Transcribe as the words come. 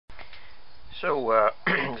So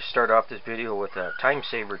to start off this video with a time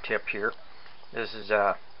saver tip here. This is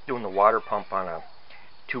doing the water pump on a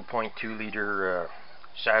 2.2 liter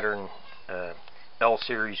Saturn L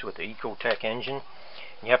series with the ECOTEC engine.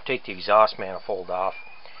 You have to take the exhaust manifold off.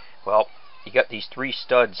 Well, you got these three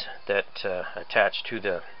studs that attach to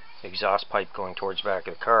the exhaust pipe going towards the back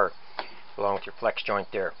of the car, along with your flex joint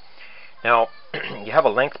there. Now, you have a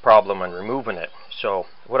length problem on removing it, so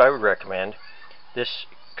what I would recommend, this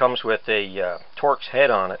comes with a Torx head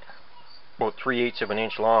on it, about 3/8 of an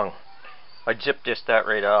inch long. I'd zip that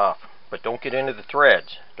right off, but don't get into the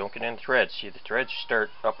threads. Don't get into the threads. See, the threads start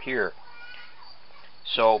up here.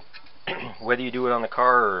 So whether you do it on the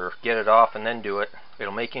car or get it off and then do it,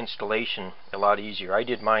 it'll make installation a lot easier. I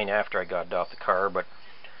did mine after I got it off the car, but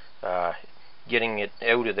getting it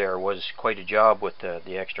out of there was quite a job with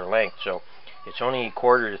the extra length. So it's only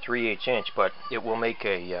 1/4 to 3/8 inch, but it will make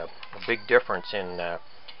a big difference in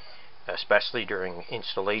especially during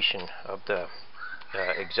installation of the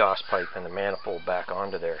exhaust pipe and the manifold back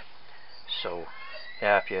onto there. So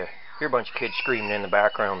yeah, if you hear a bunch of kids screaming in the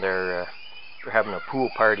background there, they're having a pool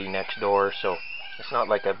party next door, so it's not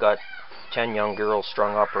like I've got 10 young girls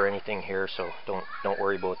strung up or anything here, so don't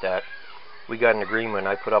worry about that. We got an agreement.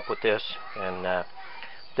 I put up with this, and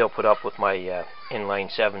they'll put up with my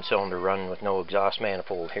inline 7-cylinder run with no exhaust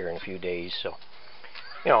manifold here in a few days. So,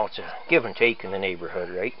 you know, it's a give and take in the neighborhood,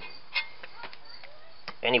 right?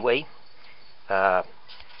 Anyway, the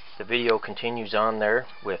video continues on there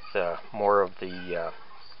with more of the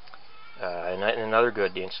another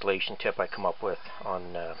good installation tip I come up with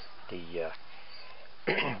on the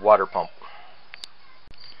water pump.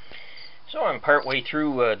 So I'm partway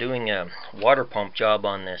through doing a water pump job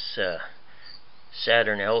on this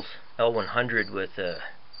Saturn L100 with a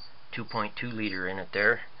 2.2 liter in it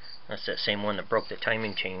there. That's that same one that broke the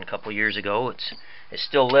timing chain a couple years ago. It's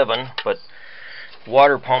still living, but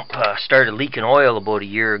water pump started leaking oil about a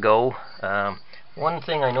year ago. One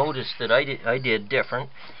thing I noticed that I did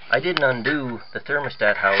different, I didn't undo the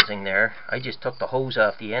thermostat housing there. I just took the hose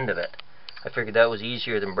off the end of it. I figured that was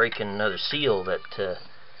easier than breaking another seal that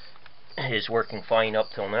is working fine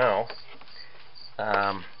up till now.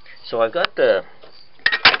 So I've got the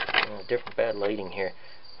different bad lighting here.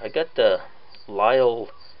 I got the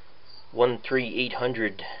Lyle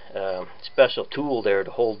 13800 special tool there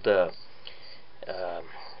to hold the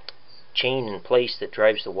chain in place that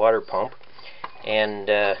drives the water pump, and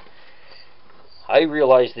I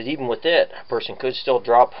realized that even with it, a person could still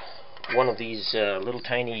drop one of these little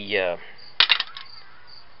tiny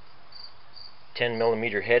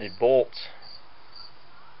 10mm headed bolts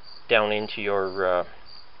down into your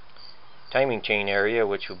timing chain area,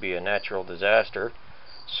 which would be a natural disaster.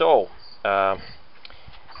 So I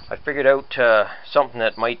figured out something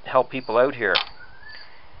that might help people out here.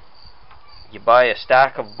 You buy a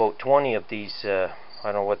stack of about 20 of these, I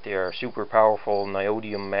don't know what they are, super powerful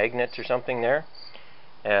niobium magnets or something there.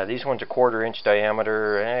 These ones are 1/4 inch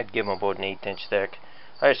diameter, I'd give them about an 1/8 inch thick.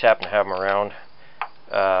 I just happen to have them around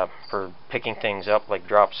for picking things up like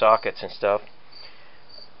drop sockets and stuff.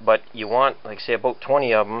 But you want, like say, about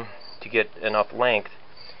 20 of them to get enough length,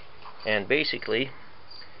 and basically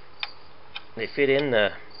they fit in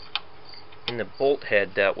the bolt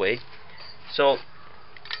head that way. So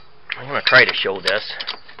I'm going to try to show this.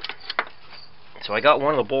 So I got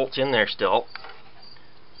one of the bolts in there still.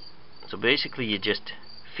 So basically you just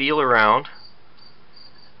feel around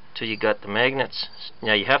till you got the magnets.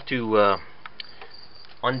 Now you have to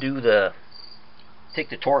take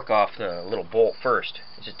the torque off the little bolt first.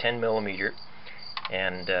 It's a 10mm,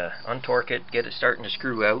 and untorque it, get it starting to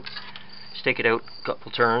screw out, stick it out a couple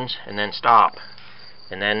turns, and then stop.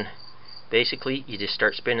 And then basically you just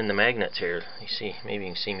start spinning the magnets here. You see, maybe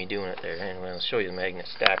you can see me doing it there. Anyway, I'll show you the magnet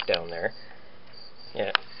stack down there.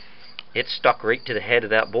 Yeah, it's stuck right to the head of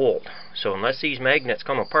that bolt. So unless these magnets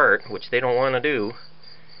come apart, which they don't want to do,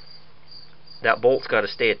 that bolt's got to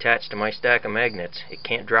stay attached to my stack of magnets. It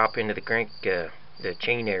can't drop into the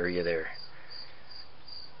chain area there.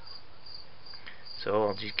 So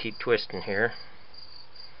I'll just keep twisting here.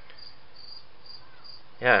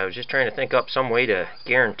 Yeah, I was just trying to think up some way to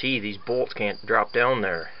guarantee these bolts can't drop down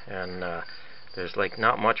there, and there's like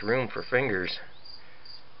not much room for fingers.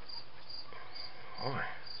 Oh,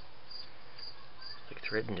 like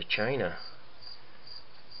thread into China.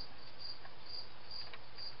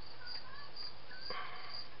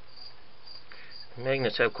 The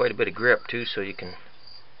magnets have quite a bit of grip too, so you can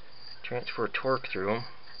transfer torque through them.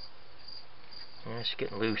 Yeah, it's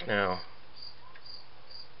getting loose now.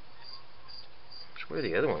 I swear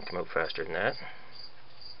the other one came out faster than that.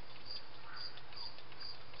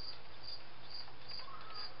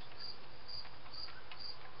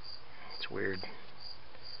 weird.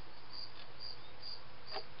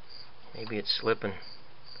 Maybe it's slipping.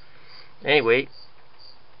 Anyway,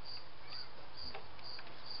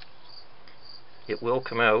 it will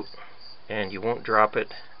come out, and you won't drop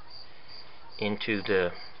it into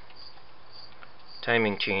the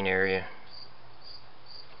timing chain area.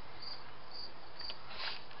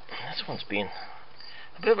 This one's being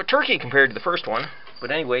a bit of a turkey compared to the first one,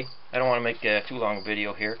 but anyway, I don't want to make too long a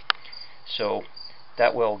video here, so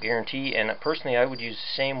that will guarantee. And personally, I would use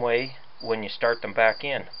the same way when you start them back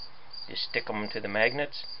in. Just stick them to the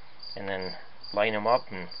magnets and then line them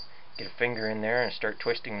up and get a finger in there and start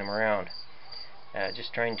twisting them around.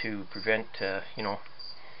 Just trying to prevent you know,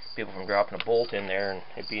 people from dropping a bolt in there and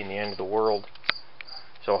it being the end of the world.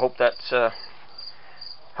 So I hope that's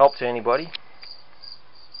helped to anybody.